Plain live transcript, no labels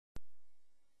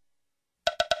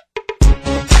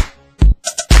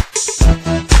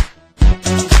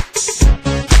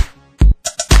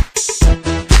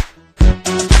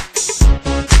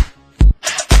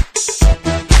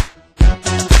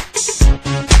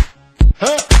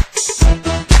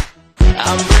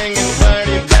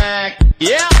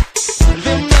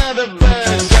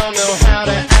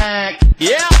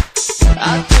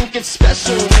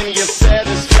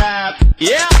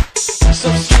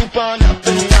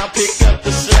I'll pick up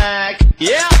the slack.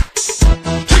 Yeah,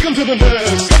 Take 'em to the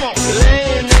nest. Come on.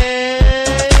 laying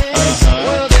eggs.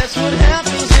 Well, that's what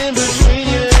happens in between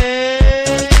your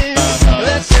legs.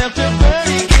 That's after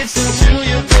birdie gets into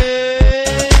your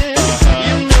bed.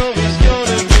 You know he's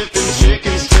gonna get them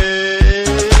chickens fed.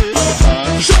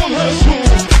 Show 'em how to move.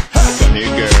 Come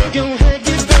here, girl. Go ahead,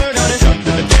 get bird on it. Come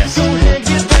to the nest. Go ahead,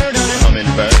 get bird on it.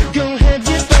 Hummingbird. Go ahead,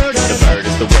 get bird on The it. bird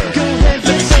is the word. Go ahead,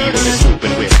 Let me get see bird what on you're it.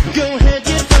 swooping with. Go ahead,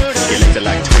 get bird on Your it. legs are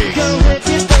like twigs. Go ahead,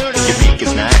 get bird on Your it. beak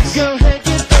is nice. Go ahead,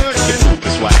 get bird on Your it. poop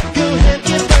is white. Go ahead,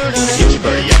 get bird on it. Get your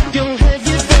birdie on. Go ahead,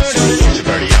 get bird on it. Get your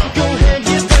birdie on. Go ahead,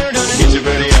 get bird on it. Get your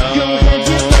birdie on. Go ahead,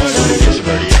 get bird on it. Get your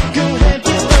birdie on. Go ahead,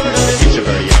 get bird on it. Get your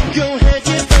birdie on. Go ahead,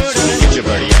 get bird on it. Get your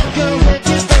birdie on. Go ahead,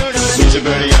 get bird on it. Get your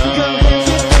birdie on. Go ahead,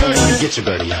 get bird on it. Get your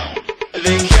birdie on.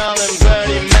 They call him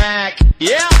Birdie Mac.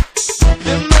 Yeah,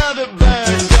 them other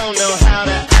birds don't know how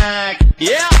to act.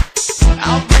 Yeah,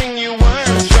 I'll bring you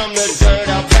worms from the dirt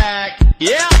out back.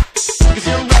 Yeah, 'cause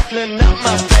you're ruffling up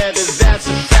my feathers, that's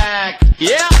a fact.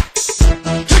 Yeah,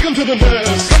 Take 'em to the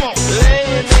nest. Come on.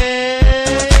 laying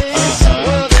eggs.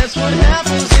 Well, that's what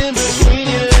happens in between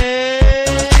your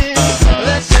legs.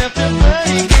 That's after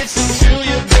birdie gets into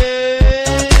your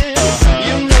bed.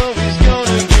 You know he's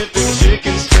gonna get the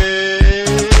chickens fed.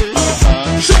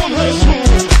 Show 'em how to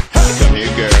move. Come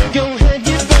here, girl. Go ahead,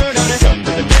 get bird on it. Come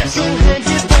to the nest. Go ahead,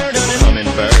 get bird on it.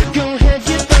 Hummingbird. Go ahead,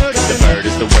 get bird on The it. bird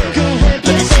is the word. Go ahead,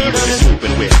 Let me get see bird what on you're it.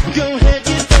 swooping with. Go ahead,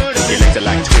 get bird on Your it. legs are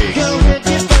like twigs. Go ahead,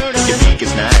 get bird on Your it. beak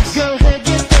is nice. Go ahead,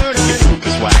 get bird on Your it. poop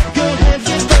is white. Go ahead,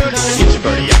 get bird on Get it. your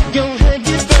birdie on. Go ahead,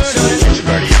 get bird on it. Get your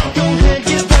birdie on. Go ahead,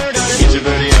 get bird on it. Get your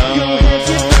birdie on. Go ahead,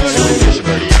 get bird on it. Get your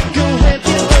birdie on. Go ahead,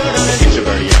 get bird on it. Get your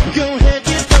birdie on. Go ahead,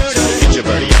 get bird on it. Get your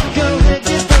birdie on. Go ahead,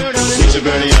 get bird on it. Get your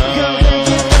birdie on. Go ahead,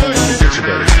 get bird on it. Get your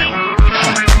birdie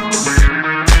on.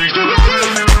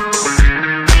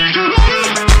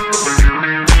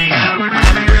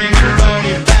 Bring your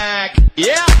birdie back.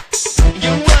 Yeah,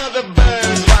 you other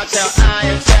birds, watch how I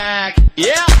attack.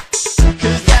 Yeah,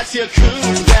 'cause that's your coop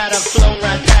that I've flown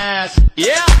right past.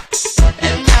 Yeah,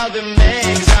 and now the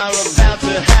eggs are about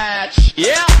to hatch.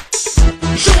 Yeah,